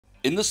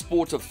In the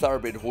sport of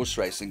thoroughbred horse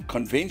racing,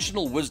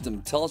 conventional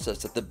wisdom tells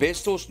us that the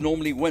best horse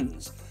normally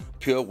wins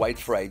pure weight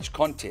for age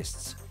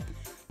contests.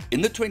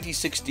 In the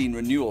 2016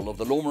 renewal of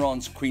the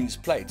Lormeran's Queen's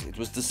Plate, it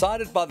was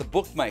decided by the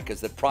bookmakers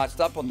that priced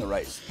up on the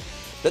race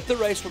that the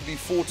race would be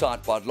fought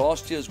out by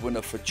last year's winner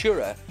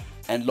Futura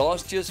and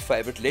last year's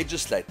favourite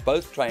Legislate,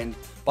 both trained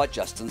by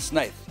Justin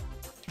Snaith.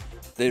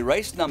 Their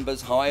race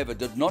numbers, however,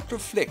 did not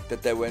reflect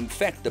that they were in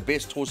fact the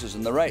best horses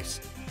in the race.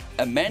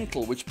 A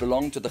mantle which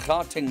belonged to the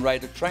Gauteng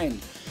Raider trained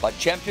by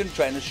champion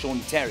trainer Sean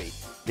Tarry.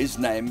 His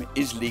name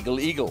is Legal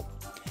Eagle.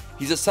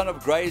 He's a son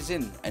of Gray's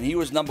Inn and he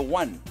was number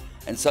 1.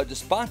 And so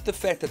despite the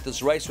fact that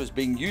this race was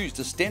being used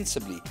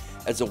ostensibly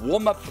as a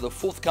warm-up for the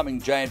forthcoming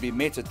J&B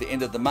Met at the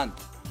end of the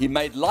month, he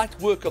made light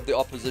work of the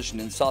opposition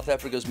in South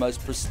Africa's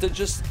most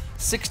prestigious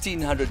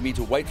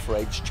 1600-metre weight for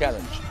age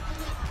challenge.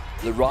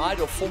 The ride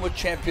of former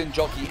champion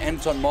jockey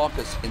Anton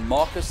Markus in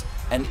Markus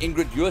and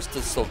Ingrid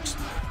Jooste silks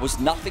was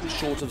nothing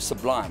short of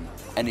sublime,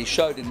 and he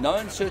showed in no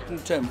uncertain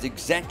terms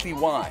exactly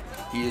why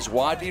he is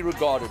widely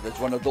regarded as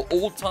one of the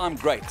all-time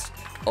greats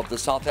of the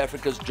South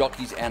Africa's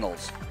jockeys'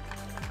 annals.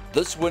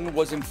 This win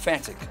was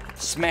emphatic,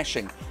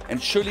 smashing,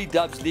 and surely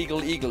dubs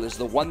Legal Eagle as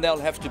the one they'll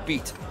have to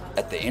beat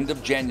at the end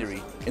of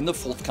January in the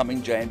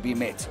forthcoming J&B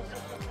Met.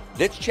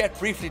 Let's chat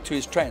briefly to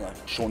his trainer,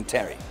 Sean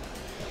Tarry.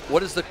 What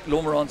does the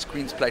Lormeran's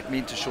Queen's Plate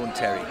mean to Sean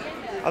Tarry?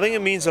 I think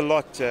it means a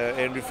lot,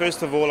 Andrew.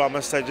 First of all, I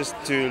must say just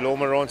to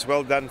Lormeran's,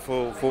 well done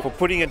for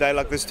putting a day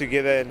like this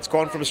together, and it's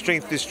gone from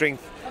strength to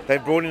strength.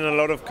 They've brought in a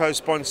lot of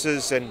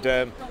co-sponsors and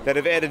that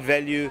have added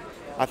value.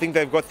 I think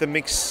they've got the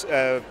mix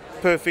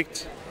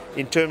perfect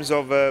in terms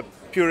of a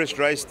purist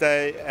race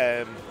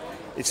day.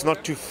 It's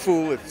not too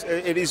full,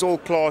 it is all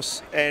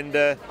class, and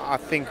I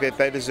think that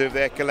they deserve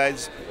the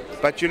accolades.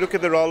 But you look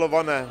at the Roll of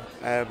Honour,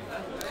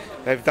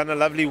 they've done a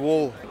lovely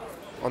wall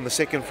on the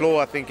second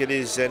floor, I think it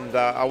is, and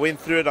I went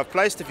through it. I've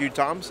placed a few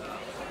times,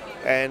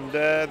 and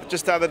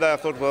just the other day I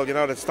thought, well, you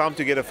know, it's time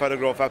to get a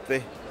photograph up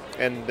there,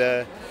 and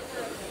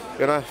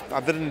you know,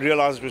 I didn't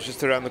realise it was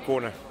just around the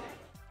corner.